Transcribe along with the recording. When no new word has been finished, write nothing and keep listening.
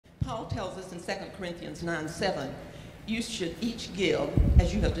Paul tells us in 2 Corinthians 9:7, you should each give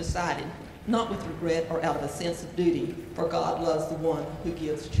as you have decided, not with regret or out of a sense of duty, for God loves the one who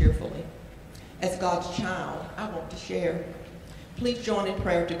gives cheerfully. As God's child, I want to share. Please join in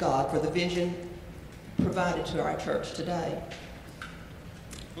prayer to God for the vision provided to our church today.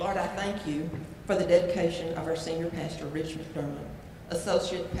 Lord, I thank you for the dedication of our senior pastor, Rich McDermott,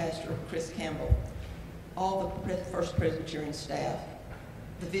 associate pastor, Chris Campbell, all the First Presbyterian staff,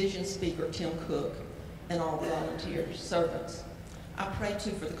 the vision speaker, Tim Cook, and all the volunteers, servants. I pray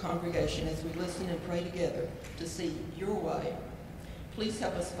too for the congregation as we listen and pray together to see your way. Please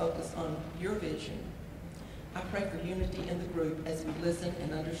help us focus on your vision. I pray for unity in the group as we listen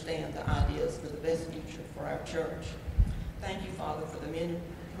and understand the ideas for the best future for our church. Thank you, Father, for the men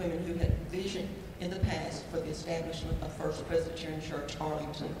and women who had vision in the past for the establishment of First Presbyterian Church,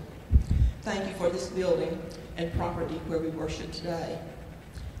 Arlington. Thank you for this building and property where we worship today.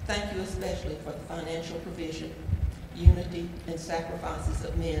 Thank you especially for the financial provision, unity, and sacrifices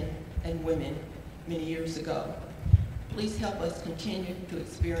of men and women many years ago. Please help us continue to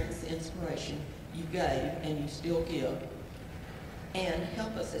experience the inspiration you gave and you still give, and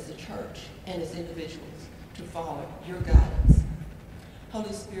help us as a church and as individuals to follow your guidance.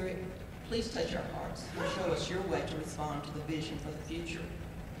 Holy Spirit, please touch our hearts and show us your way to respond to the vision for the future.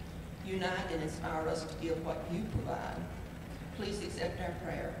 Unite and inspire us to give what you provide. Please accept our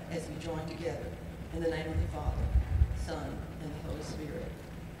prayer as we join together in the name of the Father, Son, and the Holy Spirit.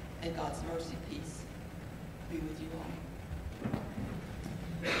 And God's mercy, peace be with you all.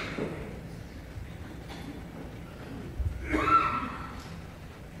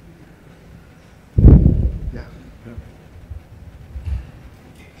 Yeah.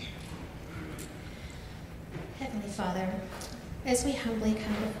 Heavenly Father, as we humbly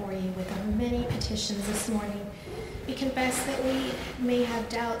come before you with our many petitions this morning, we confess that we may have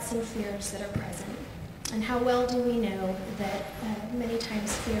doubts and fears that are present. And how well do we know that many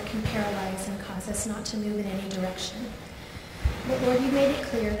times fear can paralyze and cause us not to move in any direction. But Lord, you made it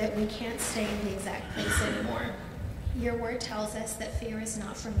clear that we can't stay in the exact place anymore. Your word tells us that fear is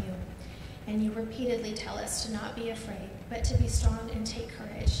not from you. And you repeatedly tell us to not be afraid, but to be strong and take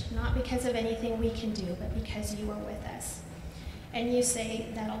courage, not because of anything we can do, but because you are with us. And you say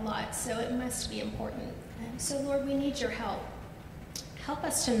that a lot, so it must be important. So Lord, we need your help. Help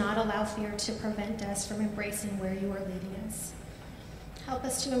us to not allow fear to prevent us from embracing where you are leading us. Help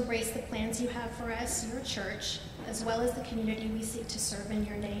us to embrace the plans you have for us, your church, as well as the community we seek to serve in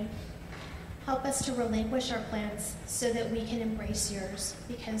your name. Help us to relinquish our plans so that we can embrace yours,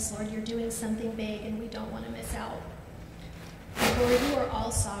 because, Lord, you're doing something big and we don't want to miss out. Lord, you are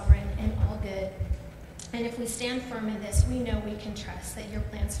all sovereign and all good. And if we stand firm in this, we know we can trust that your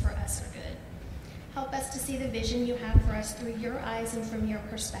plans for us are good. Help us to see the vision you have for us through your eyes and from your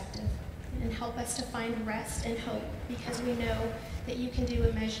perspective. And help us to find rest and hope, because we know that you can do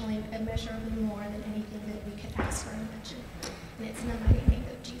immeasurably more than anything that we could ask or imagine. And it's in the mighty name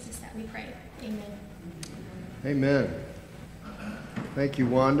of Jesus that we pray. Amen. Amen. Thank you,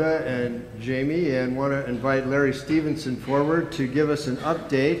 Wanda and Jamie, and want to invite Larry Stevenson forward to give us an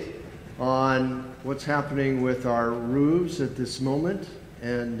update on what's happening with our roofs at this moment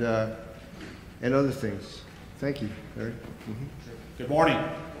and other things. Thank you, Larry. Mm-hmm. Good morning.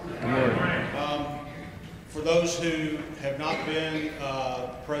 Good morning. For those who have not been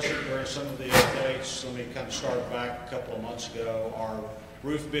present during some of the updates, let me kind of start back a couple of months ago. Our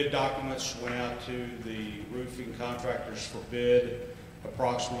roof bid documents went out to the roofing contractors for bid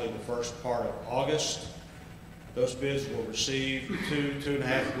approximately the first part of August. Those bids were received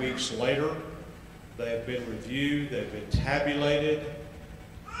 2.5 weeks later. They have been reviewed, they've been tabulated,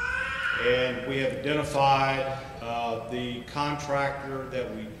 and we have identified the contractor that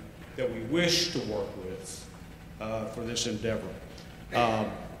we wish to work with for this endeavor.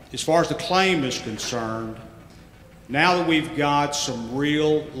 As far as the claim is concerned, now that we've got some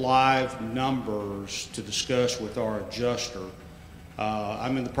real live numbers to discuss with our adjuster,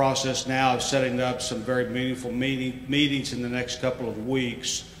 I'm in the process now of setting up some very meaningful meetings in the next couple of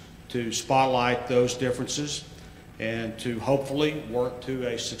weeks to spotlight those differences and to hopefully work to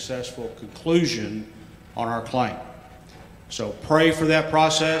a successful conclusion on our claim. So pray for that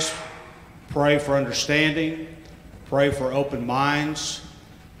process, pray for understanding, pray for open minds,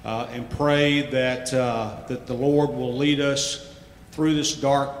 and pray that, that the Lord will lead us through this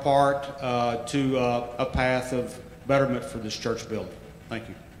dark part to a path of betterment for this church building. Thank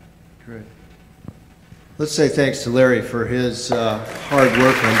you. Great. Let's say thanks to Larry for his hard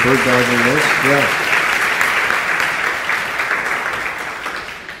work on bird dogging this. Yeah.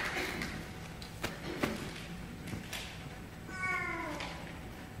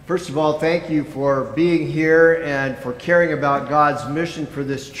 First of all, thank you for being here and for caring about God's mission for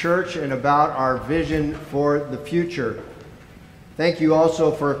this church and about our vision for the future. Thank you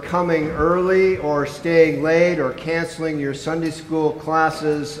also for coming early or staying late or canceling your Sunday school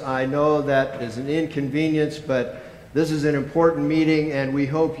classes. I know that is an inconvenience, but this is an important meeting, and we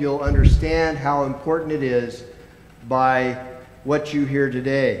hope you'll understand how important it is by what you hear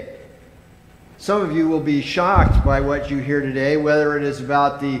today. Some of you will be shocked by what you hear today, whether it is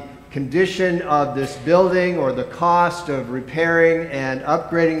about the condition of this building or the cost of repairing and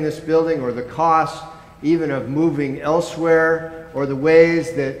upgrading this building or the cost even of moving elsewhere or the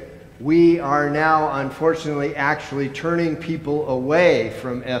ways that we are now unfortunately actually turning people away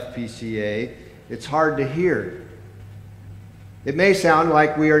from FPCA. It's hard to hear. It may sound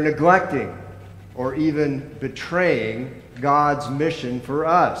like we are neglecting or even betraying God's mission for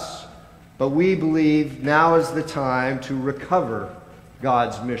us. But we believe now is the time to recover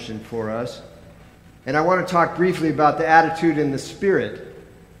God's mission for us. And I want to talk briefly about the attitude and the spirit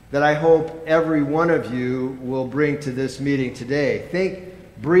that I hope every one of you will bring to this meeting today. Think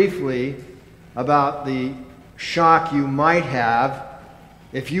briefly about the shock you might have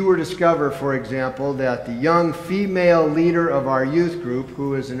if you were to discover, for example, that the young female leader of our youth group,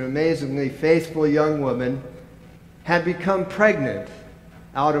 who is an amazingly faithful young woman, had become pregnant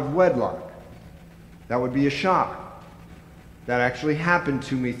out of wedlock. That would be a shock. That actually happened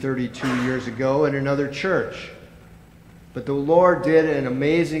to me 32 years ago in another church. But the Lord did an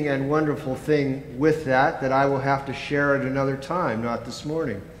amazing and wonderful thing with that I will have to share at another time, not this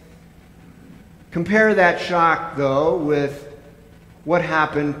morning. Compare that shock, though, with what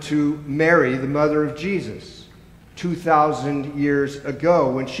happened to Mary, the mother of Jesus, 2,000 years ago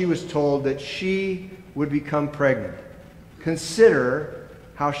when she was told that she would become pregnant. Consider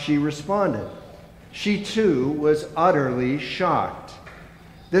how she responded. She too was utterly shocked.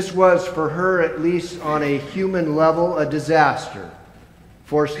 This was for her, at least on a human level, a disaster,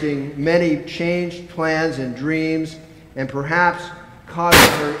 forcing many changed plans and dreams and perhaps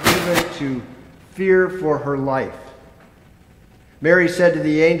causing her even to fear for her life. Mary said to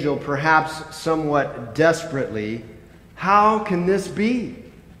the angel, perhaps somewhat desperately, "How can this be,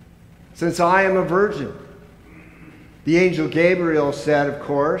 since I am a virgin?" The angel Gabriel said, of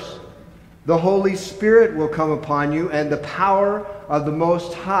course, "The Holy Spirit will come upon you, and the power of the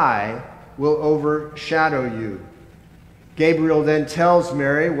Most High will overshadow you." Gabriel then tells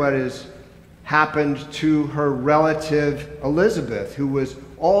Mary what has happened to her relative Elizabeth, who was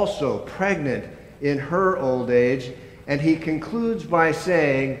also pregnant in her old age, and he concludes by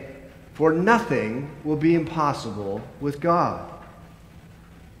saying, "For nothing will be impossible with God."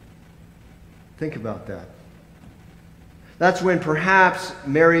 Think about that. That's when perhaps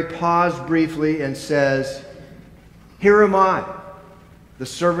Mary paused briefly and says, "Here am I, the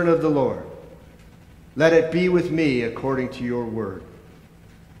servant of the Lord. Let it be with me according to your word."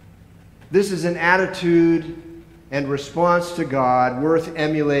 This is an attitude and response to God worth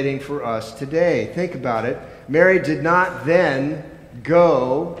emulating for us today. Think about it. Mary did not then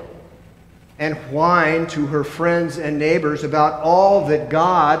go and whine to her friends and neighbors about all that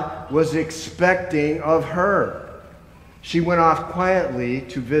God was expecting of her. She went off quietly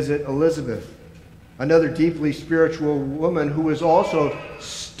to visit Elizabeth, another deeply spiritual woman who was also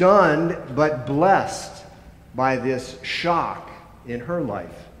stunned but blessed by this shock in her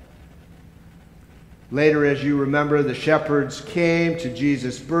life. Later, as you remember, the shepherds came to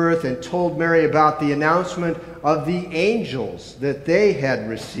Jesus' birth and told Mary about the announcement of the angels that they had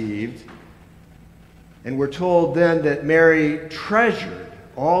received. And we're told then that Mary treasured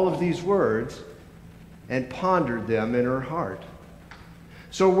all of these words and pondered them in her heart.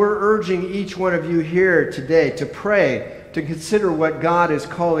 So we're urging each one of you here today to pray, to consider what God is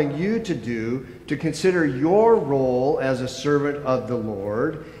calling you to do, to consider your role as a servant of the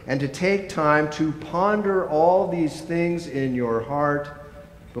Lord, and to take time to ponder all these things in your heart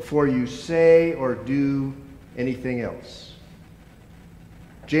before you say or do anything else.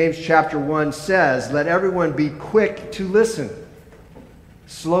 James chapter 1 says, "Let everyone be quick to listen,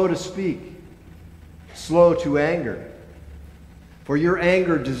 slow to speak, slow to anger, for your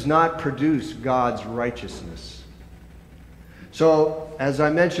anger does not produce God's righteousness." So, as I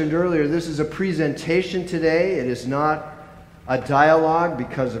mentioned earlier, this is a presentation today. It is not a dialogue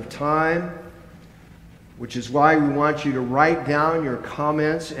because of time, which is why we want you to write down your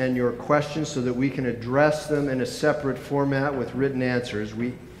comments and your questions so that we can address them in a separate format with written answers.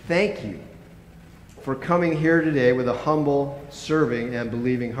 We thank you for coming here today with a humble, serving, and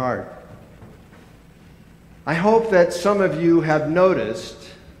believing heart. I hope that some of you have noticed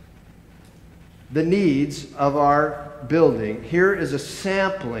the needs of our building, here is a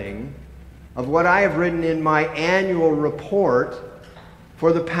sampling of what I have written in my annual report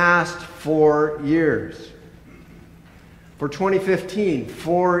for the past 4 years. For 2015,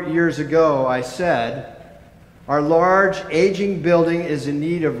 4 years ago, I said, our large, aging building is in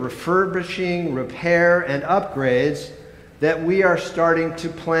need of refurbishing, repair, and upgrades that we are starting to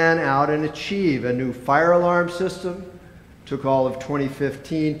plan out and achieve. A new fire alarm system took all of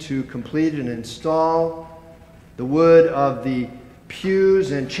 2015 to complete and install. The wood of the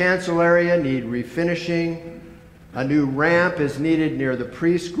pews and chancel area need refinishing. A new ramp is needed near the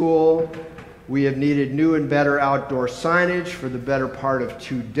preschool. We have needed new and better outdoor signage for the better part of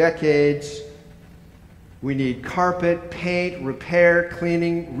 2 decades. We need carpet, paint, repair,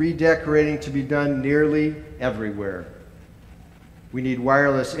 cleaning, redecorating to be done nearly everywhere. We need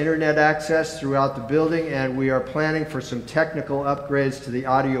wireless internet access throughout the building, and we are planning for some technical upgrades to the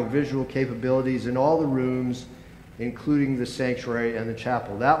audio-visual capabilities in all the rooms, including the sanctuary and the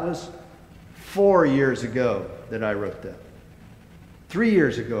chapel. That was 4 years ago that I wrote that. 3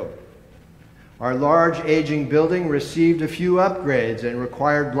 years ago, our large aging building received a few upgrades and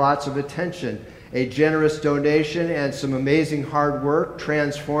required lots of attention. A generous donation and some amazing hard work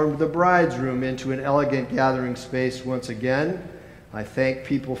transformed the bride's room into an elegant gathering space once again. I thank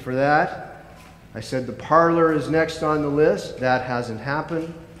people for that. I said the parlor is next on the list. That hasn't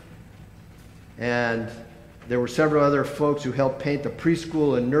happened. And there were several other folks who helped paint the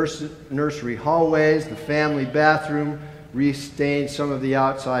preschool and nursery hallways, the family bathroom, restained some of the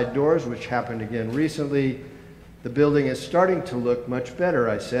outside doors, which happened again recently. The building is starting to look much better,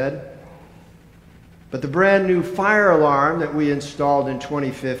 I said. But the brand new fire alarm that we installed in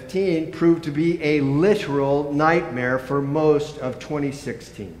 2015 proved to be a literal nightmare for most of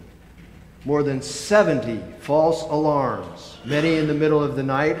 2016. More than 70 false alarms, many in the middle of the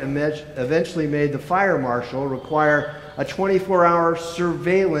night, eventually made the fire marshal require a 24-hour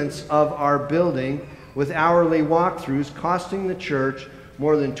surveillance of our building with hourly walkthroughs, costing the church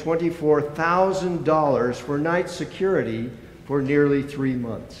more than $24,000 for night security for nearly 3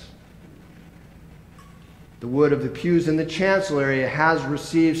 months. The wood of the pews in the chancel area has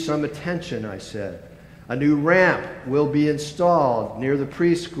received some attention, I said. A new ramp will be installed near the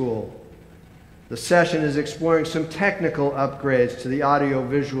preschool. The session is exploring some technical upgrades to the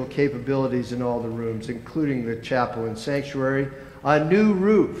audio-visual capabilities in all the rooms, including the chapel and sanctuary. A new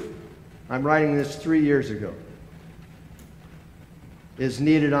roof, I'm writing this 3 years ago, is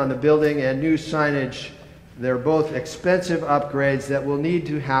needed on the building, and new signage. They're both expensive upgrades that will need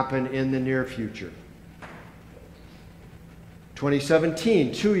to happen in the near future.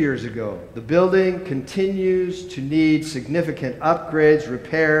 2017, 2 years ago, the building continues to need significant upgrades,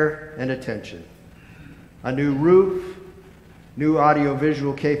 repair, and attention. A new roof, new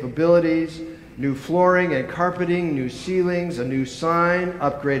audiovisual capabilities, new flooring and carpeting, new ceilings, a new sign,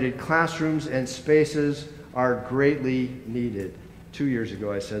 upgraded classrooms and spaces are greatly needed. 2 years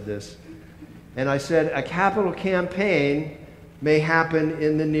ago I said this. And I said a capital campaign may happen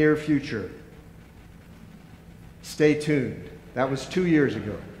in the near future. Stay tuned. That was 2 years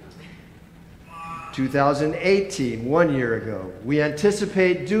ago. 2018, 1 year ago. We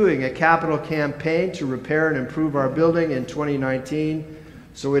anticipate doing a capital campaign to repair and improve our building in 2019,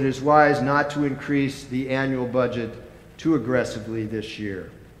 so it is wise not to increase the annual budget too aggressively this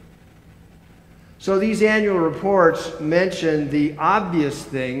year. So these annual reports mention the obvious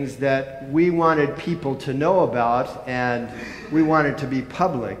things that we wanted people to know about and we wanted to be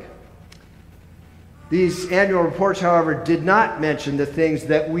public. These annual reports, however, did not mention the things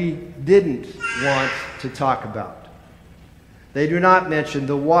that we didn't want to talk about. They do not mention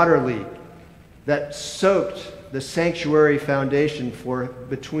the water leak that soaked the sanctuary foundation for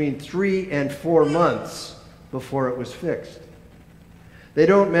between 3 and 4 months before it was fixed. They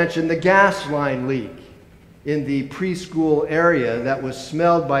don't mention the gas line leak in the preschool area that was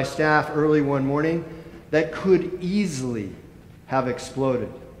smelled by staff early one morning that could easily have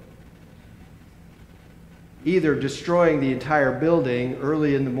exploded, either destroying the entire building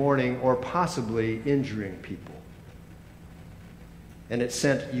early in the morning or possibly injuring people. And it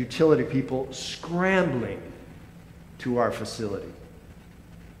sent utility people scrambling to our facility.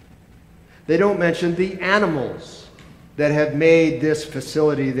 They don't mention the animals that have made this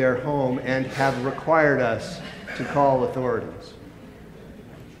facility their home and have required us to call authorities.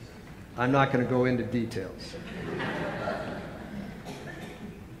 I'm not going to go into details.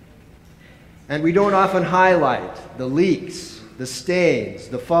 And we don't often highlight the leaks, the stains,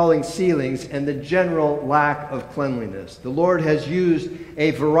 the falling ceilings, and the general lack of cleanliness. The Lord has used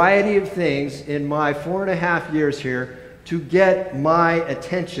a variety of things in my 4.5 years here to get my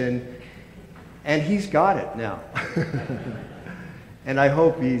attention And he's got it now. And I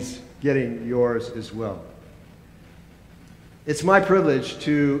hope he's getting yours as well. It's my privilege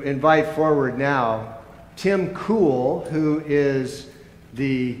to invite forward now Tim Cool, who is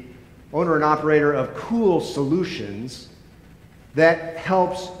the owner and operator of Cool Solutions that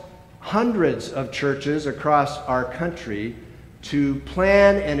helps hundreds of churches across our country to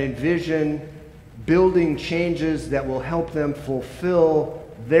plan and envision building changes that will help them fulfill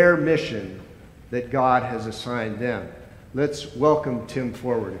their mission that God has assigned them. Let's welcome Tim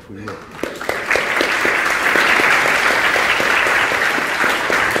forward, if we will.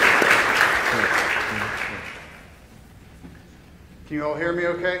 Can you all hear me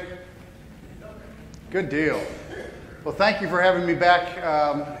okay? Good deal. Well, thank you for having me back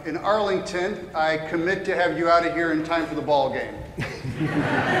in Arlington. I commit to have you out of here in time for the ball game.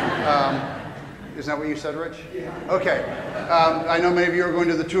 Isn't that what you said, Rich? Yeah. Okay. I know many of you are going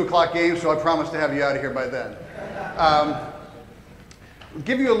to the 2 o'clock game, so I promise to have you out of here by then.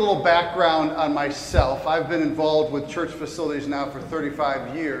 Give you a little background on myself. I've been involved with church facilities now for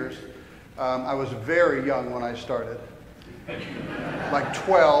 35 years. I was very young when I started, like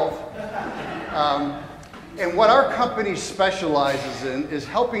 12. And what our company specializes in is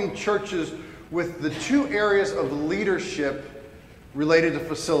helping churches with the 2 areas of leadership related to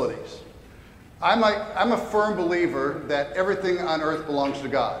facilities. I'm a firm believer that everything on earth belongs to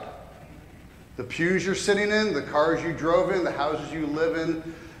God. The pews you're sitting in, the cars you drove in, the houses you live in,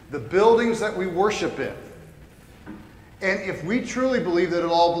 the buildings that we worship in. And if we truly believe that it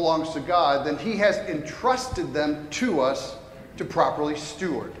all belongs to God, then He has entrusted them to us to properly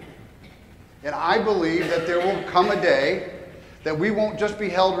steward. And I believe that there will come a day that we won't just be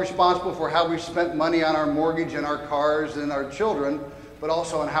held responsible for how we've spent money on our mortgage and our cars and our children, but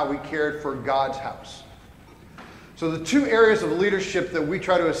also on how we cared for God's house. So the 2 areas of leadership that we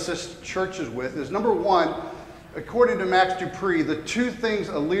try to assist churches with is, number 1, according to Max Dupree, the 2 things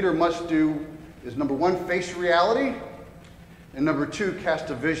a leader must do is, number 1, face reality, and number 2, cast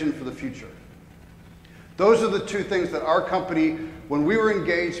a vision for the future. Those are the 2 things that our company, when we were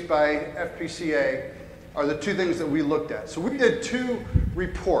engaged by FPCA, are the 2 things that we looked at. So we did 2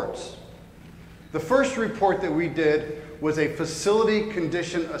 reports. The first report that we did was a facility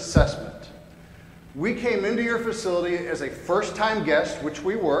condition assessment. We came into your facility as a first-time guest, which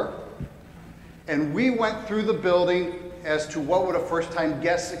we were, and we went through the building as to what would a first-time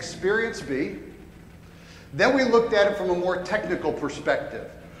guest experience be. Then we looked at it from a more technical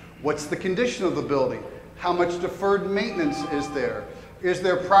perspective. What's the condition of the building? How much deferred maintenance is there? Is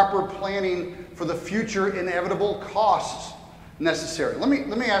there proper planning for the future inevitable costs necessary? Let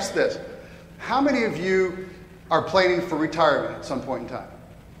me ask this. How many of you are planning for retirement at some point in time?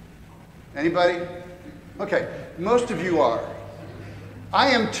 Anybody? Okay, most of you are. I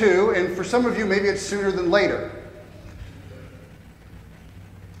am too, and for some of you, maybe it's sooner than later.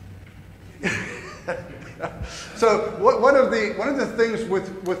 So one of the things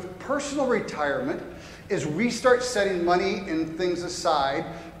with personal retirement is we start setting money and things aside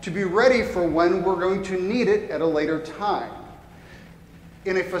to be ready for when we're going to need it at a later time.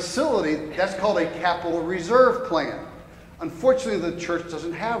 In a facility, that's called a capital reserve plan. Unfortunately, the church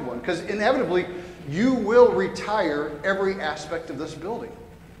doesn't have one because inevitably you will retire every aspect of this building.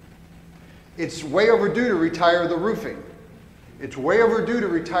 It's way overdue to retire the roofing. It's way overdue to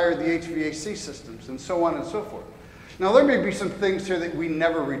retire the HVAC systems and so on and so forth. Now, there may be some things here that we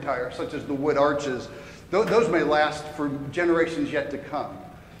never retire, such as the wood arches. Those may last for generations yet to come.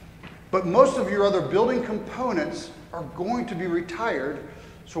 But most of your other building components are going to be retired,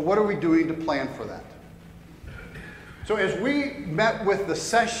 so what are we doing to plan for that? So as we met with the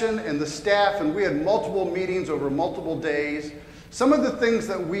session and the staff, and we had multiple meetings over multiple days, some of the things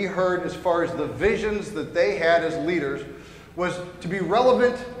that we heard as far as the visions that they had as leaders was to be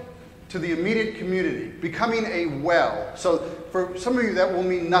relevant to the immediate community, becoming a well. So for some of you that will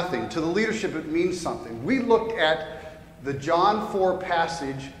mean nothing. To the leadership it means something. We looked at the John 4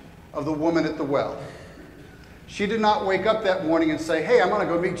 passage of the woman at the well. She did not wake up that morning and say, hey, I'm going to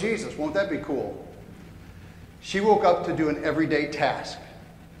go meet Jesus. Won't that be cool? She woke up to do an everyday task.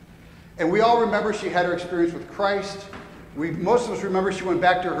 And we all remember she had her experience with Christ. Most of us remember she went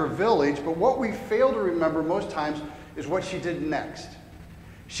back to her village, but what we fail to remember most times is what she did next.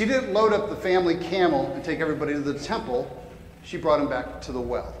 She didn't load up the family camel and take everybody to the temple. She brought them back to the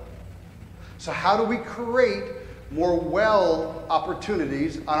well. So how do we create more well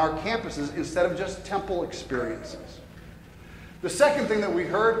opportunities on our campuses instead of just temple experiences? The second thing that we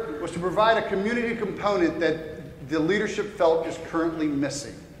heard was to provide a community component that the leadership felt is currently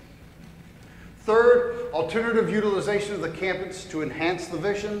missing. Third, alternative utilization of the campus to enhance the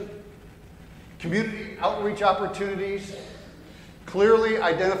vision. community outreach opportunities, clearly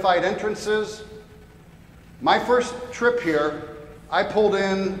identified entrances. My first trip here, I pulled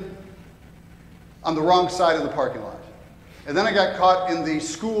in on the wrong side of the parking lot. And then I got caught in the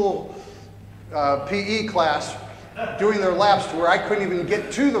school PE class doing their laps to where I couldn't even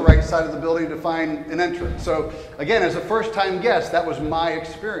get to the right side of the building to find an entrance. So again, as a first-time guest, that was my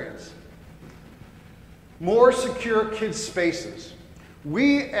experience. More secure kids' spaces.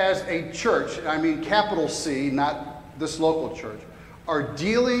 We as a church, I mean capital C, not this local church, are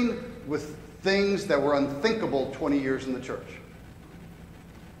dealing with things that were unthinkable 20 years in the church.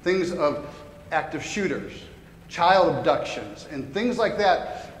 Things of active shooters, child abductions, and things like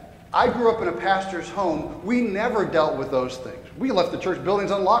that. I grew up in a pastor's home. We never dealt with those things. We left the church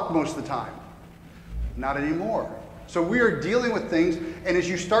buildings unlocked most of the time. Not anymore. So we are dealing with things, and as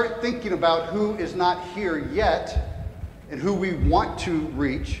you start thinking about who is not here yet and who we want to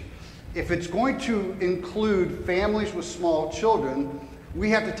reach, if it's going to include families with small children, we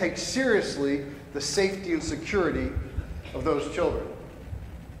have to take seriously the safety and security of those children.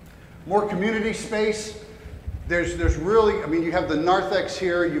 More community space. There's really, I mean, you have the narthex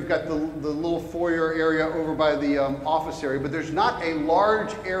here, you've got the little foyer area over by the office area, but there's not a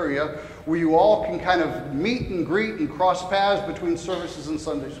large area where you all can kind of meet and greet and cross paths between services and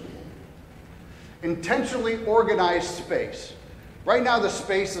Sunday school. Intentionally organized space. Right now the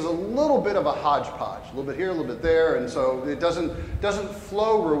space is a little bit of a hodgepodge, a little bit here, a little bit there, and so it doesn't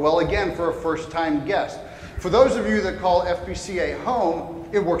flow real well, again, for a first-time guest. For those of you that call FPCA home,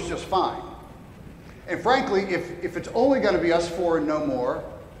 it works just fine. And frankly, if it's only going to be us four and no more,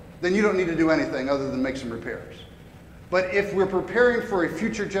 then you don't need to do anything other than make some repairs. But if we're preparing for a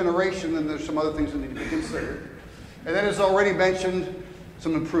future generation, then there's some other things that need to be considered. And then, as already mentioned,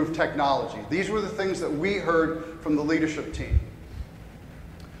 some improved technology. These were the things that we heard from the leadership team.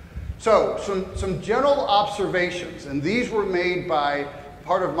 So, some general observations, and these were made by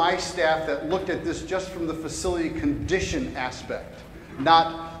part of my staff that looked at this just from the facility condition aspect,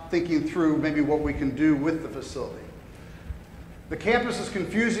 not thinking through maybe what we can do with the facility. The campus is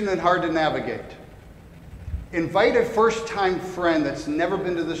confusing and hard to navigate. Invite a first-time friend that's never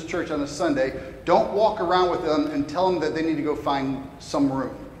been to this church on a Sunday. Don't walk around with them and tell them that they need to go find some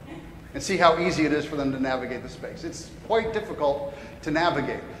room and see how easy it is for them to navigate the space. It's quite difficult to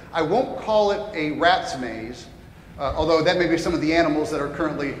navigate. I won't call it a rat's maze, although that may be some of the animals that are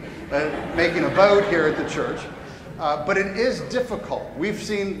currently making a boat here at the church. But it is difficult. We've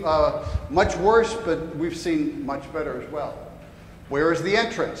seen much worse, but we've seen much better as well. Where is the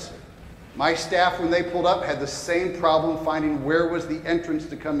entrance? My staff, when they pulled up, had the same problem finding where was the entrance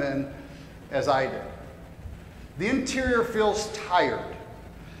to come in as I did. The interior feels tired.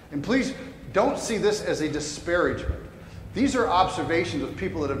 And please don't see this as a disparagement. These are observations of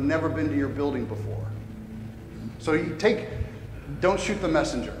people that have never been to your building before. So don't shoot the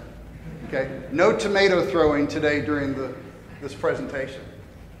messenger. Okay? No tomato throwing today during this presentation.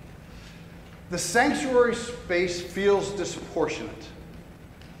 The sanctuary space feels disproportionate.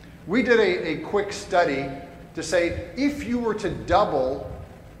 We did a quick study to say, if you were to double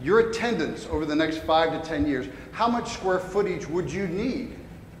your attendance over the next 5 to 10 years, how much square footage would you need?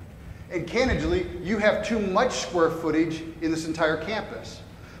 And candidly, you have too much square footage in this entire campus.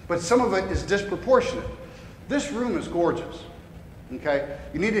 But some of it is disproportionate. This room is gorgeous. Okay?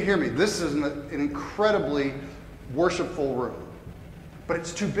 You need to hear me. This is an incredibly worshipful room. But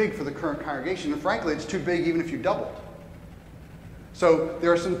it's too big for the current congregation. And frankly, it's too big even if you doubled. So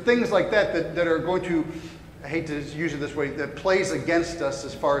there are some things like that are going to, I hate to use it this way, that plays against us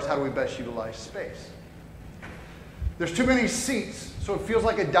as far as how do we best utilize space. There's too many seats, so it feels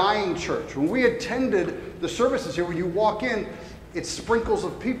like a dying church. When we attended the services here, when you walk in, it's sprinkles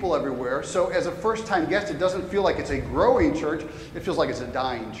of people everywhere. So as a first-time guest, it doesn't feel like it's a growing church. It feels like it's a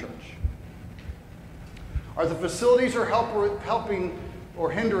dying church. Are the facilities helping or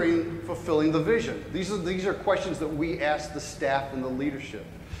hindering fulfilling the vision? These are questions that we ask the staff and the leadership.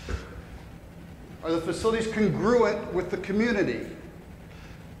 Are the facilities congruent with the community?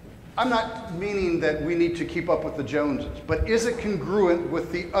 I'm not meaning that we need to keep up with the Joneses, but is it congruent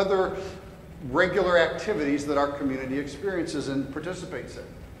with the other regular activities that our community experiences and participates in?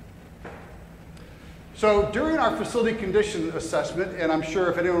 So during our facility condition assessment, and I'm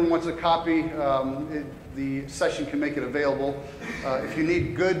sure if anyone wants a copy, the session can make it available. If you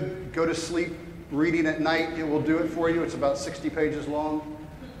need good go-to-sleep reading at night, it will do it for you. It's about 60 pages long.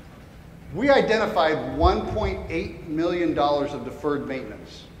 We identified $1.8 million of deferred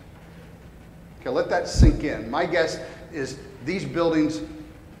maintenance. Okay, let that sink in. My guess is these buildings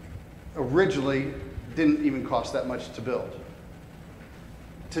originally didn't even cost that much to build.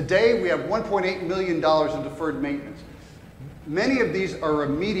 Today, we have $1.8 million in deferred maintenance. Many of these are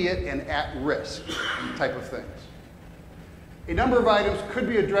immediate and at-risk type of things. A number of items could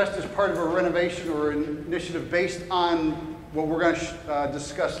be addressed as part of a renovation or an initiative based on what we're going to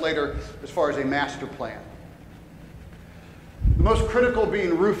discuss later as far as a master plan. The most critical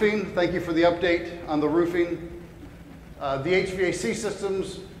being roofing. Thank you for the update on the roofing. The HVAC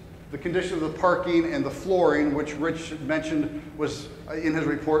systems, the condition of the parking, and the flooring, which Rich mentioned was in his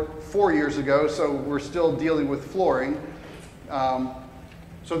report 4 years ago, so we're still dealing with flooring.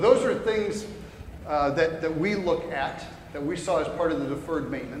 So those are things that we look at, that we saw as part of the deferred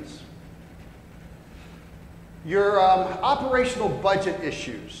maintenance. Your operational budget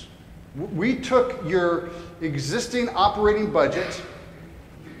issues. We took your existing operating budget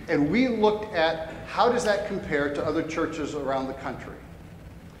and we looked at how does that compare to other churches around the country.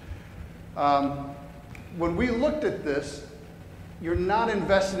 When we looked at this, you're not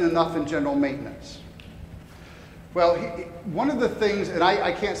investing enough in general maintenance. Well, one of the things, and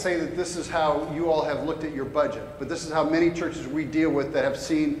I can't say that this is how you all have looked at your budget, but this is how many churches we deal with that have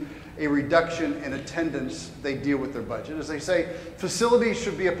seen a reduction in attendance, they deal with their budget. As they say, facilities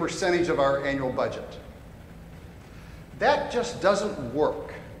should be a percentage of our annual budget. That just doesn't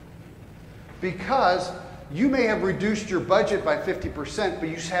work because you may have reduced your budget by 50%, but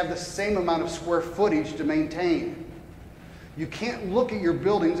you have the same amount of square footage to maintain. You can't look at your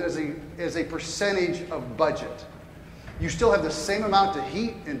buildings as a percentage of budget. You still have the same amount to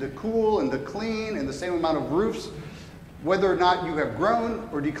heat and to cool and to clean and the same amount of roofs, whether or not you have grown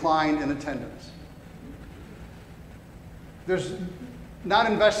or declined in attendance. There's not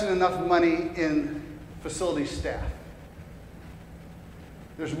investing enough money in facility staff.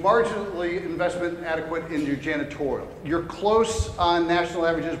 There's marginally investment adequate in your janitorial. You're close on national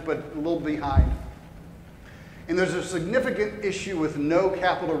averages, but a little behind. And there's a significant issue with no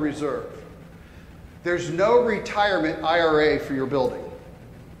capital reserve. There's no retirement IRA for your building.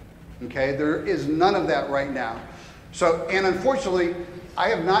 Okay, there is none of that right now. So, and unfortunately, I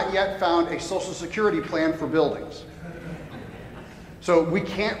have not yet found a Social Security plan for buildings. So we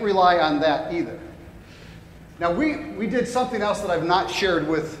can't rely on that either. Now, we did something else that I've not shared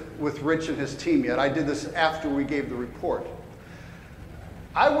with Rich and his team yet. I did this after we gave the report.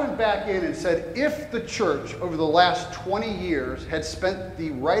 I went back in and said, if the church over the last 20 years had spent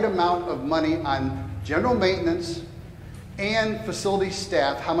the right amount of money on general maintenance and facility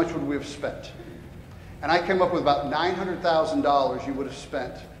staff, how much would we have spent? And I came up with about $900,000 you would have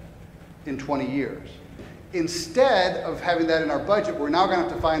spent in 20 years. Instead of having that in our budget, we're now going to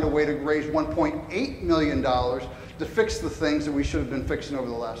have to find a way to raise $1.8 million to fix the things that we should have been fixing over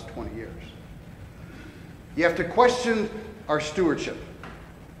the last 20 years. You have to question our stewardship.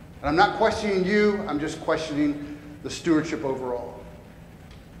 And I'm not questioning you, I'm just questioning the stewardship overall.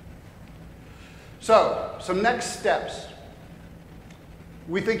 So, some next steps.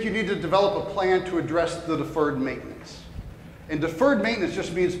 We think you need to develop a plan to address the deferred maintenance. And deferred maintenance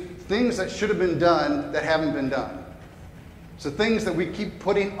just means things that should have been done that haven't been done. So things that we keep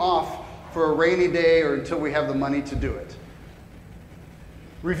putting off for a rainy day or until we have the money to do it.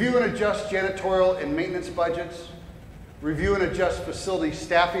 Review and adjust janitorial and maintenance budgets. Review and adjust facility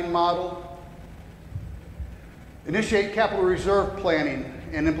staffing model. Initiate capital reserve planning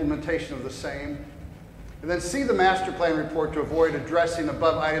and implementation of the same. And then see the master plan report to avoid addressing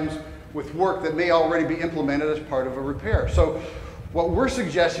above items with work that may already be implemented as part of a repair. So what we're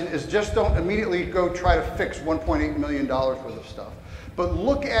suggesting is just don't immediately go try to fix $1.8 million worth of stuff, but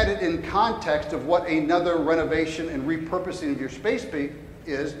look at it in context of what another renovation and repurposing of your space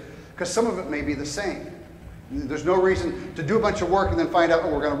is, because some of it may be the same. There's no reason to do a bunch of work and then find out,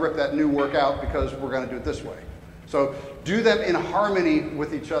 oh, we're going to rip that new work out because we're going to do it this way. So do them in harmony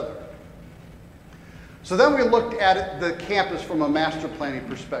with each other. So then we looked at the campus from a master planning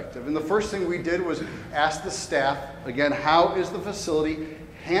perspective. And the first thing we did was ask the staff, again, how is the facility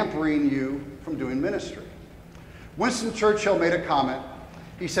hampering you from doing ministry? Winston Churchill made a comment.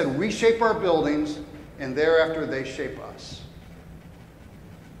 He said, we shape our buildings and thereafter they shape us.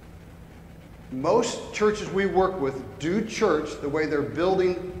 Most churches we work with do church the way their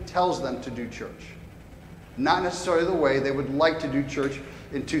building tells them to do church, not necessarily the way they would like to do church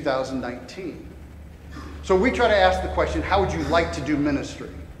in 2019. So we try to ask the question, how would you like to do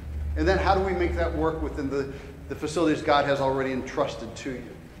ministry? And then how do we make that work within the facilities God has already entrusted to you?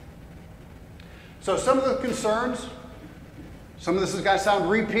 So some of the concerns, some of this is going to sound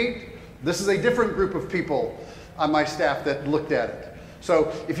repeat. This is a different group of people on my staff that looked at it.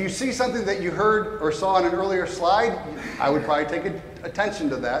 So if you see something that you heard or saw on an earlier slide, I would probably take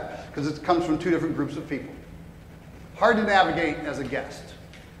attention to that because it comes from two different groups of people. Hard to navigate as a guest.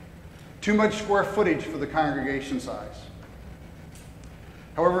 Too much square footage for the congregation size.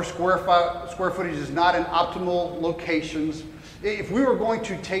 However, square footage is not in optimal locations. If we were going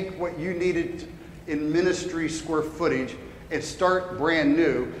to take what you needed in ministry square footage and start brand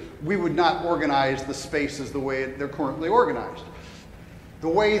new, we would not organize the spaces the way they're currently organized. The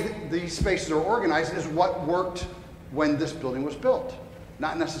way these spaces are organized is what worked when this building was built,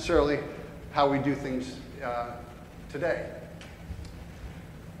 not necessarily how we do things today.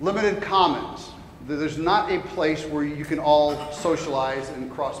 Limited commons. There's not a place where you can all socialize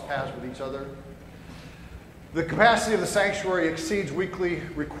and cross paths with each other. The capacity of the sanctuary exceeds weekly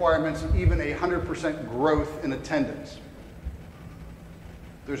requirements, even 100% growth in attendance.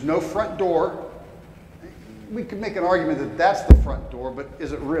 There's no front door. We could make an argument that that's the front door, but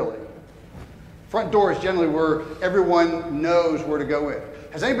is it really? Front door is generally where everyone knows where to go in.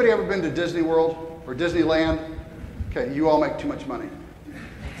 Has anybody ever been to Disney World or Disneyland? Okay, you all make too much money.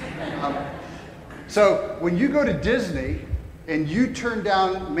 So when you go to Disney and you turn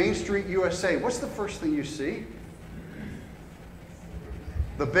down Main Street USA, what's the first thing you see?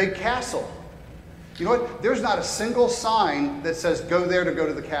 The big castle. You know what? There's not a single sign that says go there to go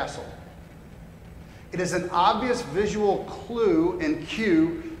to the castle. It is an obvious visual clue and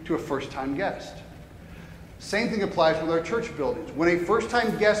cue to a first-time guest. Same thing applies with our church buildings. When a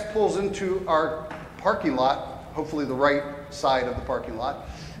first-time guest pulls into our parking lot, hopefully the right side of the parking lot,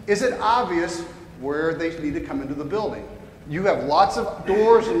 is it obvious where they need to come into the building? You have lots of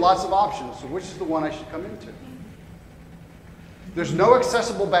doors and lots of options, so which is the one I should come into? There's no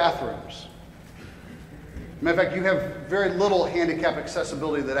accessible bathrooms. Matter of fact, you have very little handicap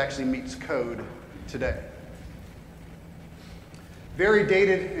accessibility that actually meets code today. Very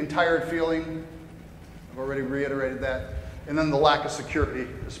dated and tired feeling. I've already reiterated that. And then the lack of security,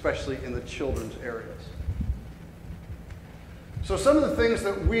 especially in the children's areas. So some of the things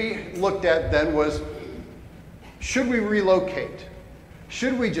that we looked at then was, should we relocate?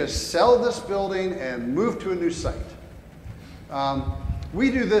 Should we just sell this building and move to a new site? We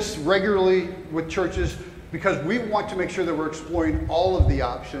do this regularly with churches because we want to make sure that we're exploring all of the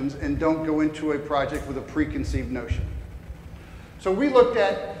options and don't go into a project with a preconceived notion. So we looked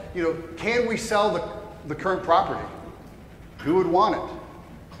at, can we sell the current property? Who would want it?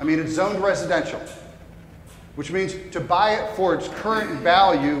 I mean, it's zoned residential, which means to buy it for its current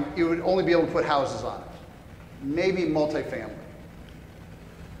value, you would only be able to put houses on it, maybe multifamily.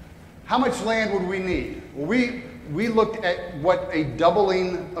 How much land would we need? Well, we looked at what a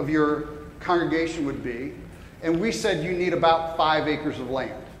doubling of your congregation would be, and we said you need about 5 acres of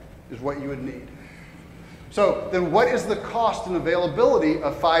land is what you would need. So then what is the cost and availability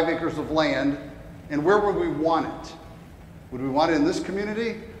of 5 acres of land, and where would we want it? Would we want it in this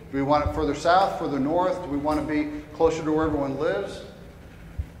community? Do we want it further south, further north? Do we want to be closer to where everyone lives?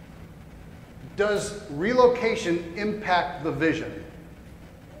 Does relocation impact the vision?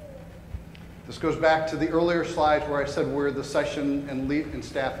 This goes back to the earlier slides where I said where the session and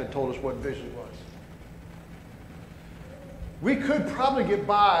staff had told us what vision was. We could probably get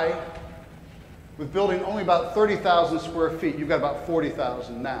by with building only about 30,000 square feet. You've got about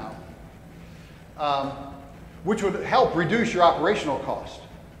 40,000 now, which would help reduce your operational cost.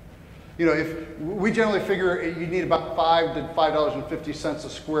 If we generally figure you need about $5 to $5.50 a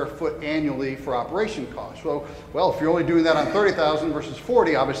square foot annually for operation costs. Well, if you're only doing that on 30,000 versus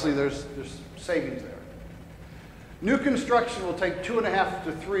 40, obviously there's savings there. New construction will take 2.5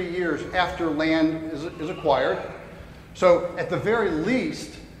 to 3 years after land is acquired. So at the very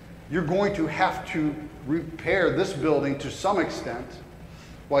least, you're going to have to repair this building to some extent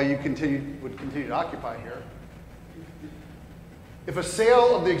while you would continue to occupy here. If a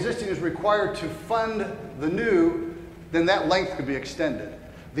sale of the existing is required to fund the new, then that length could be extended.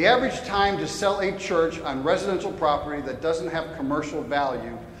 The average time to sell a church on residential property that doesn't have commercial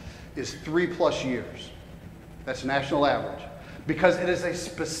value is 3+ years. That's national average. Because it is a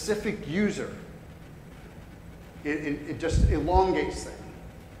specific user. It just elongates things.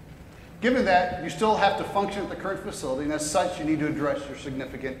 Given that, you still have to function at the current facility, and as such, you need to address your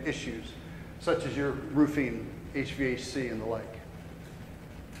significant issues, such as your roofing, HVAC, and the like.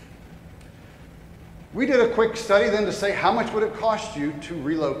 We did a quick study then to say how much would it cost you to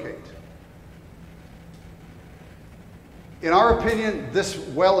relocate. In our opinion, this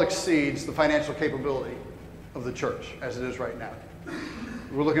well exceeds the financial capability of the church as it is right now.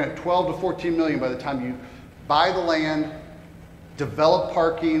 We're looking at 12 to 14 million by the time you buy the land, develop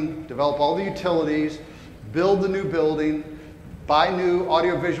parking, develop all the utilities, build the new building, buy new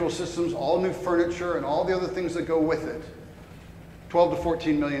audiovisual systems, all new furniture, and all the other things that go with it. 12 to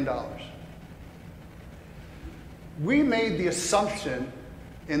 14 million dollars. We made the assumption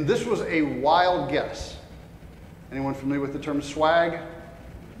And this was a wild guess. Anyone familiar with the term swag?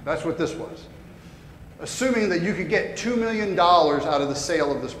 That's what this was. Assuming that you could get $2 million out of the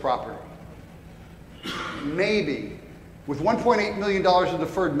sale of this property. Maybe. With $1.8 million of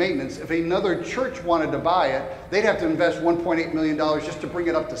deferred maintenance, if another church wanted to buy it, they'd have to invest $1.8 million just to bring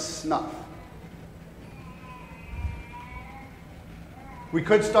it up to snuff. We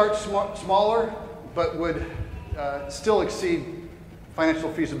could start smaller, but would still exceed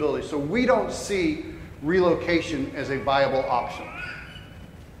financial feasibility. So we don't see relocation as a viable option.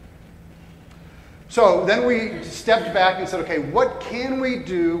 So then we stepped back and said, okay, what can we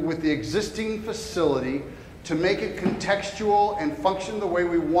do with the existing facility to make it contextual and function the way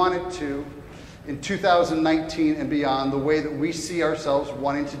we want it to in 2019 and beyond, the way that we see ourselves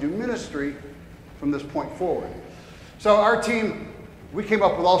wanting to do ministry from this point forward? So our team, we came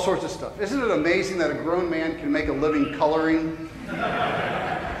up with all sorts of stuff. Isn't it amazing that a grown man can make a living coloring?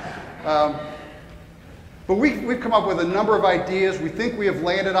 But we've come up with a number of ideas. We think we have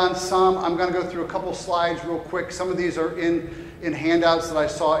landed on some. I'm going to go through a couple slides real quick. Some of these are in handouts that I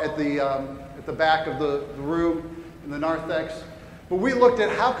saw at the back of the room in the narthex. But we looked at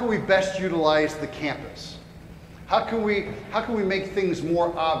how can we best utilize the campus? How can we make things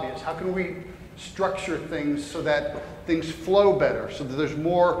more obvious? How can we structure things so that things flow better, so that there's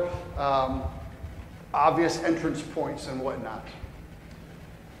more obvious entrance points and whatnot?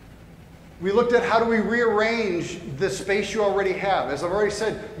 We looked at how do we rearrange the space you already have. As I've already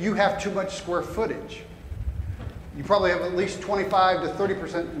said, you have too much square footage. You probably have at least 25 to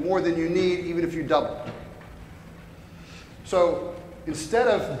 30% more than you need, even if you double. So instead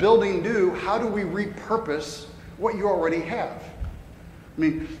of building new, how do we repurpose what you already have? I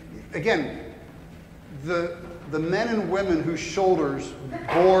mean, again, the men and women whose shoulders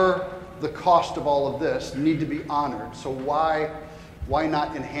bore the cost of all of this need to be honored. So why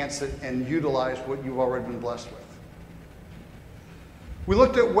not enhance it and utilize what you've already been blessed with? We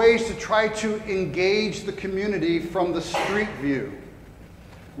looked at ways to try to engage the community from the street view.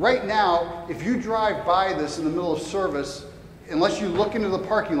 Right now, if you drive by this in the middle of service, unless you look into the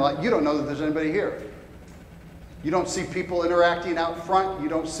parking lot, you don't know that there's anybody here. You don't see people interacting out front. You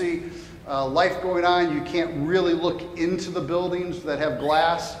don't see life going on. You can't really look into the buildings that have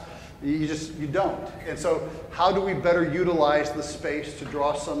glass. You don't. And so how do we better utilize the space to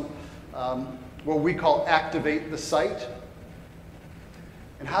draw some, what we call activate the site?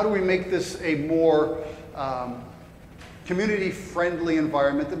 And how do we make this a more community-friendly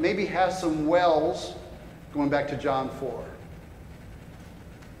environment that maybe has some wells, going back to John 4.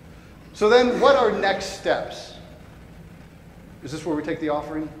 So then what are next steps? Is this where we take the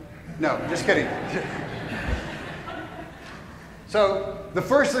offering? No, just kidding. So the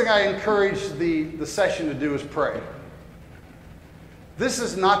first thing I encourage the session to do is pray. This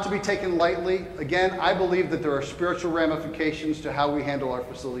is not to be taken lightly. Again, I believe that there are spiritual ramifications to how we handle our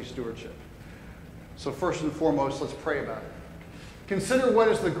facility stewardship. So first and foremost, let's pray about it. Consider what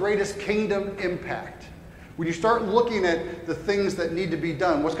is the greatest kingdom impact. When you start looking at the things that need to be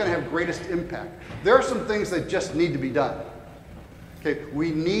done, what's going to have greatest impact? There are some things that just need to be done. Okay,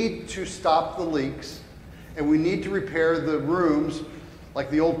 we need to stop the leaks, and we need to repair the rooms, like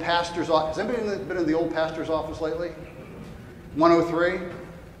the old pastor's office. Has anybody been in the old pastor's office lately? 103?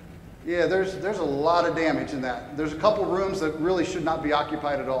 Yeah, there's a lot of damage in that. There's a couple rooms that really should not be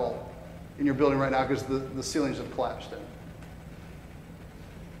occupied at all in your building right now because the ceilings have collapsed in.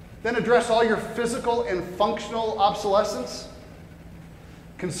 Then address all your physical and functional obsolescence.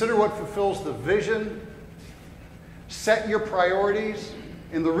 Consider what fulfills the vision. Set your priorities.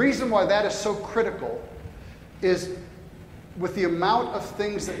 And the reason why that is so critical is with the amount of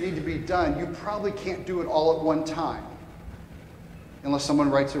things that need to be done, you probably can't do it all at one time unless someone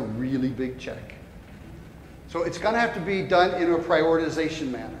writes a really big check. So it's going to have to be done in a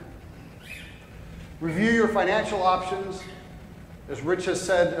prioritization manner. Review your financial options. As Rich has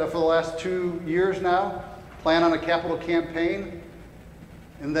said for the last 2 years now, plan on a capital campaign,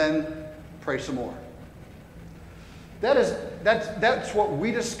 and then pray some more. That's what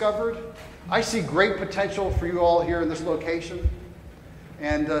we discovered. I see great potential for you all here in this location.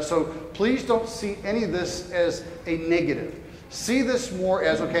 And so please don't see any of this as a negative. See this more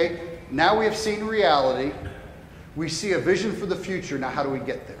as, okay, now we have seen reality. We see a vision for the future. Now how do we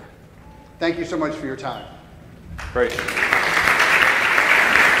get there? Thank you so much for your time. Great.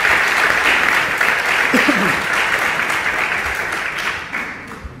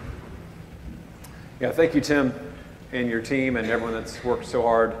 Yeah, thank you, Tim, and your team, and everyone that's worked so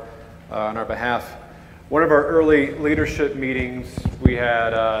hard on our behalf. One of our early leadership meetings, we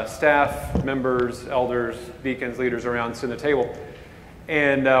had staff members, elders, deacons, leaders around sitting at the table.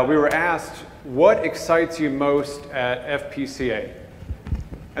 And we were asked, what excites you most at FPCA?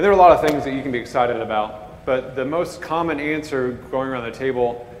 And there are a lot of things that you can be excited about, but the most common answer going around the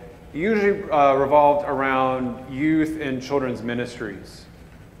table usually revolved around youth and children's ministries.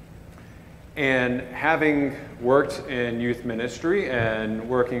 And having worked in youth ministry and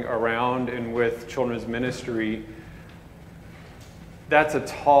working around and with children's ministry, that's a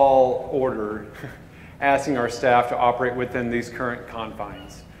tall order, asking our staff to operate within these current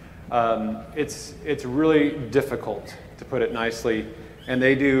confines. It's really difficult, to put it nicely, and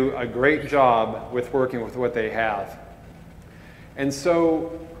they do a great job with working with what they have. And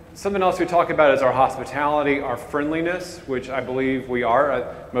so something else we talk about is our hospitality, our friendliness, which I believe we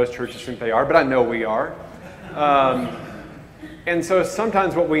are. Most churches think they are, but I know we are. And so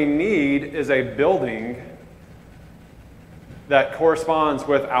sometimes what we need is a building that corresponds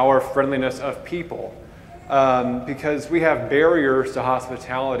with our friendliness of people, because we have barriers to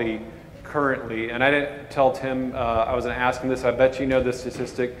hospitality currently. And I didn't tell Tim, I was going to ask him this, I bet you know this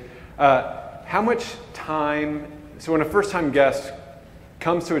statistic. How much time, so when a first-time guest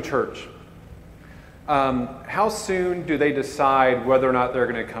comes to a church, how soon do they decide whether or not they're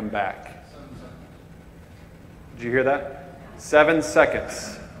going to come back? Did you hear that? 7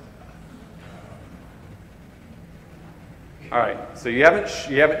 seconds. All right, so you haven't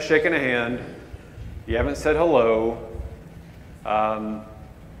shaken a hand, you haven't said hello.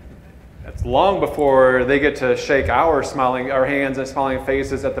 That's long before they get to shake our hands and smiling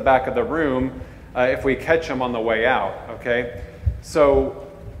faces at the back of the room if we catch them on the way out, okay? So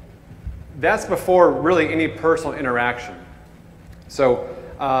that's before really any personal interaction. So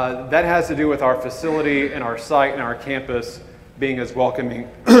that has to do with our facility and our site and our campus being as welcoming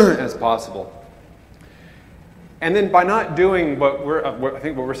as possible. And then by not doing what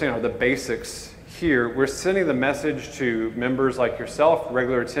we're saying are the basics here, we're sending the message to members like yourself,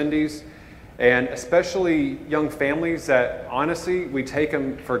 regular attendees, and especially young families that honestly, we take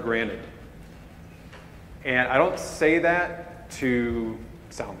them for granted. And I don't say that to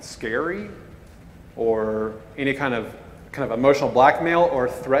sound scary or any kind of emotional blackmail or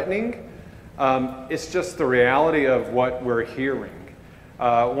threatening. It's just the reality of what we're hearing.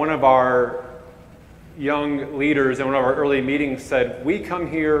 One of our young leaders in one of our early meetings said, we come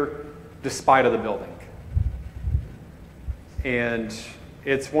here despite of the building. And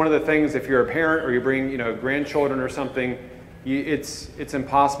it's one of the things, if you're a parent or you bring grandchildren or something, it's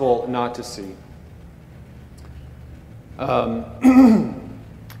impossible not to see.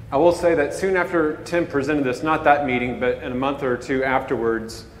 I will say that soon after Tim presented this, not that meeting, but in a month or two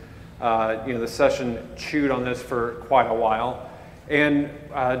afterwards, the session chewed on this for quite a while and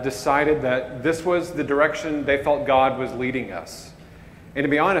decided that this was the direction they felt God was leading us. And to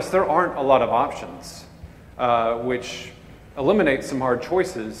be honest, there aren't a lot of options, which eliminates some hard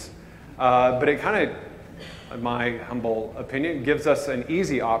choices, but it kind of, in my humble opinion, gives us an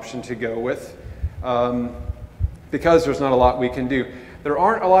easy option to go with, because there's not a lot we can do. There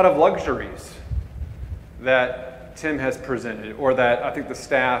aren't a lot of luxuries that Tim has presented or that I think the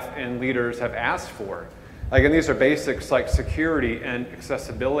staff and leaders have asked for. And these are basics like security and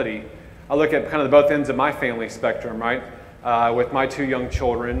accessibility. I look at kind of both ends of my family spectrum, right? With my two young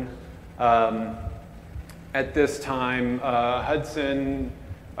children. At this time, Hudson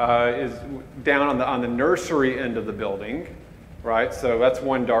is down on the nursery end of the building, right? So that's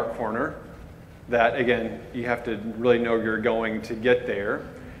one dark corner that, again, you have to really know you're going to get there.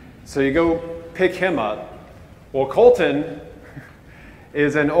 So you go pick him up. Well, Colton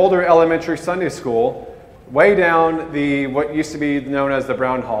is an older elementary Sunday school, way down what used to be known as the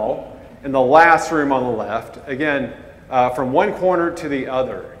Brown Hall, in the last room on the left. Again, from one corner to the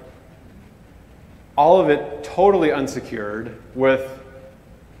other. All of it totally unsecured with,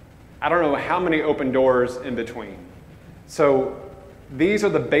 I don't know how many open doors in between. So these are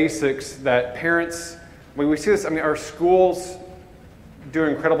the basics that parents, when we see this, our schools do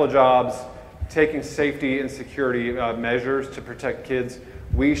incredible jobs taking safety and security measures to protect kids.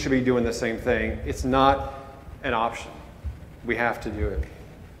 We should be doing the same thing. It's not an option. We have to do it.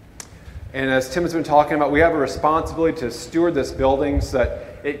 And as Tim has been talking about, we have a responsibility to steward this building so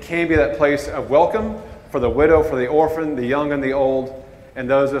that it can be that place of welcome for the widow, for the orphan, the young and the old, and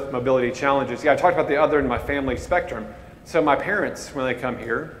those with mobility challenges. Yeah, I talked about the other in my family spectrum. So my parents, when they come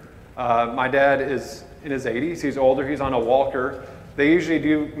here, my dad is in his 80s. He's older. He's on a walker. They usually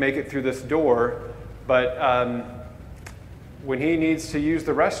do make it through this door, but when he needs to use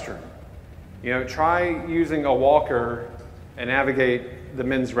the restroom, try using a walker and navigate the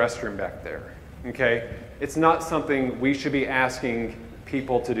men's restroom back there, okay? It's not something we should be asking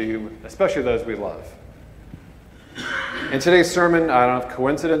people to do, especially those we love. In today's sermon, I don't know if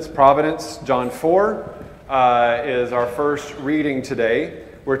coincidence, providence, John 4 is our first reading today.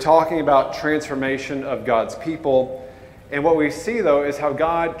 We're talking about transformation of God's people. And what we see, though, is how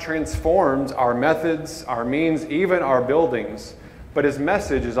God transforms our methods, our means, even our buildings. But his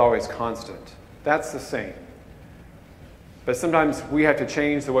message is always constant. That's the same. But sometimes we have to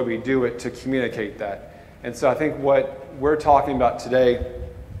change the way we do it to communicate that. And so I think what we're talking about today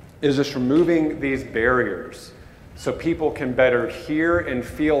is just removing these barriers so people can better hear and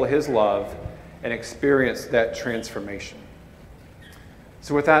feel his love and experience that transformation.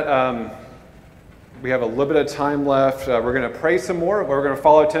 So with that, we have a little bit of time left. We're going to pray some more. We're going to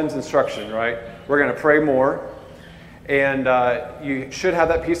follow Tim's instruction, right? We're going to pray more. And you should have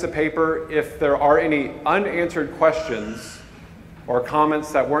that piece of paper. If there are any unanswered questions or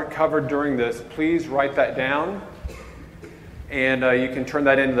comments that weren't covered during this, please write that down. And you can turn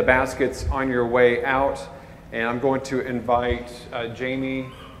that into the baskets on your way out. And I'm going to invite Jamie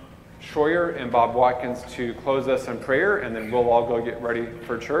Schroyer and Bob Watkins to close us in prayer, and then we'll all go get ready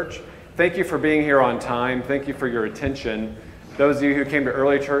for church. Thank you for being here on time. Thank you for your attention. Those of you who came to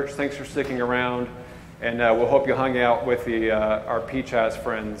early church, thanks for sticking around. And we'll hope you hung out with our PCHAS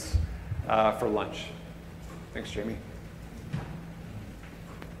friends for lunch. Thanks, Jamie.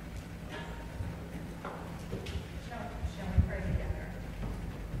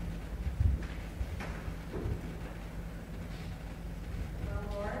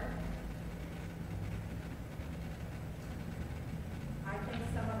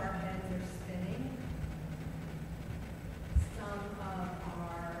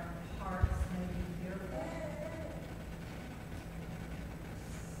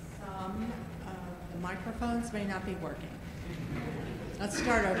 Microphones may not be working. Let's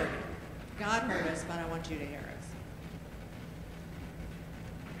start over. God heard us, but I want you to hear us.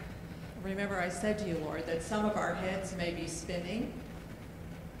 Remember, I said to you, Lord, that some of our heads may be spinning.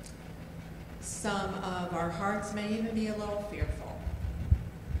 Some of our hearts may even be a little fearful.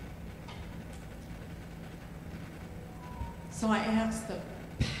 So I ask the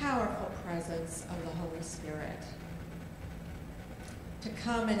powerful presence of the Holy Spirit to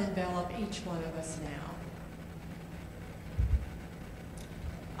come and envelop each one of us now.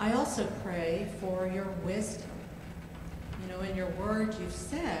 I also pray for your wisdom. You know, in your word you've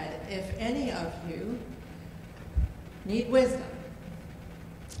said, if any of you need wisdom,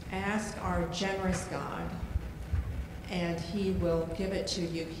 ask our generous God, and he will give it to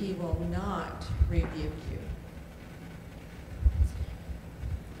you. He will not rebuke you.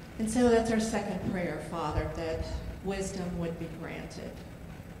 And so that's our second prayer, Father, that wisdom would be granted.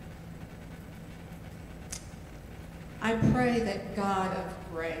 I pray that God of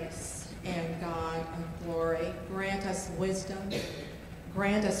grace and God of glory grant us wisdom,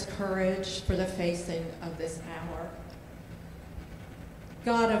 grant us courage for the facing of this hour.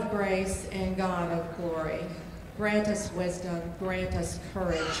 God of grace and God of glory, grant us wisdom, grant us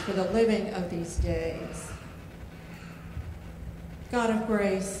courage for the living of these days. God of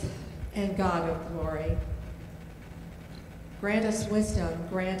grace and God of glory, grant us wisdom,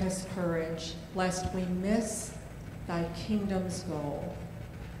 grant us courage, lest we miss thy kingdom's goal.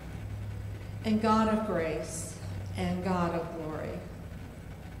 And God of grace and God of glory,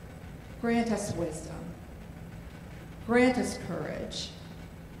 grant us wisdom, grant us courage,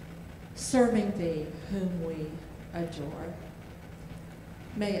 serving thee whom we adore.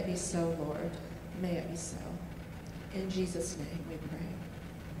 May it be so, Lord. May it be so. In Jesus' name we pray.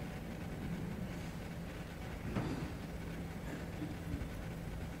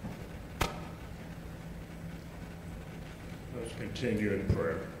 Let's continue in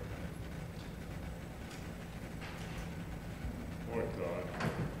prayer. Lord God,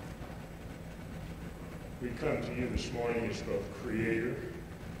 we come to you this morning as both Creator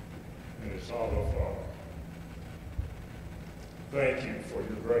and as Abba Father. Thank you for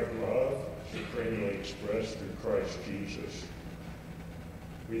your great love, supremely expressed through Christ Jesus.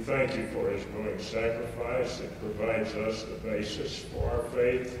 We thank you for his willing sacrifice that provides us the basis for our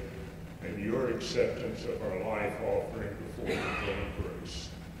faith and your acceptance of our life offering before the throne of grace.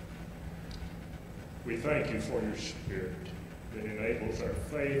 We thank you for your Spirit that enables our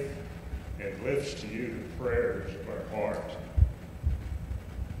faith and lifts to you the prayers of our heart.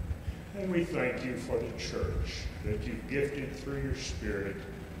 And we thank you for the church that you've gifted through your Spirit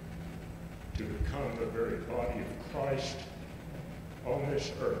to become the very body of Christ on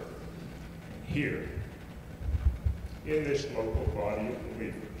this earth, here, in this local body of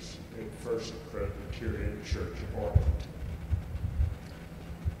believers at First Presbyterian Church of Arlington.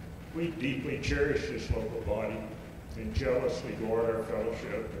 We deeply cherish this local body and jealously guard our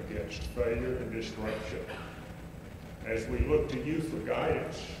fellowship against failure and disruption, as we look to you for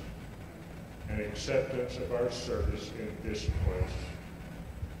guidance and acceptance of our service in this place.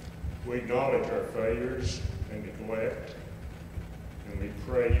 We acknowledge our failures and neglect, and we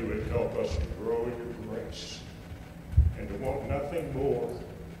pray you would help us to grow in your grace and to want nothing more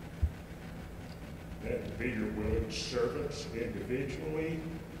than to be your willing servants individually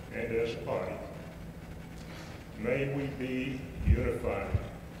and as a body. May we be unified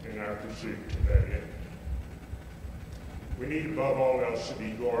in our pursuit to that end. We need above all else to be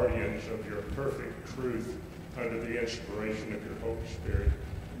guardians of your perfect truth under the inspiration of your Holy Spirit.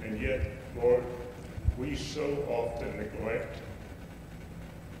 And yet, Lord, we so often neglect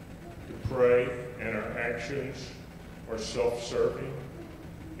to pray, and our actions are self-serving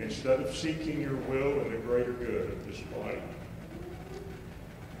instead of seeking your will and the greater good of this body.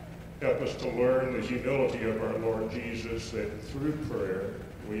 Help us to learn the humility of our Lord Jesus, that through prayer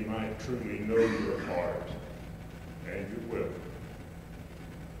we might truly know your heart and your will.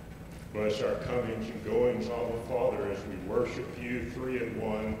 Bless our comings and goings, Abba Father, as we worship you three in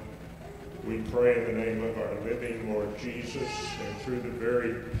one. We pray in the name of our living Lord Jesus and through the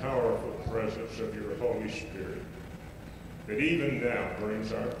very powerful presence of your Holy Spirit, that even now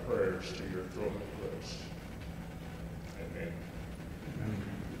brings our prayers to your throne of grace.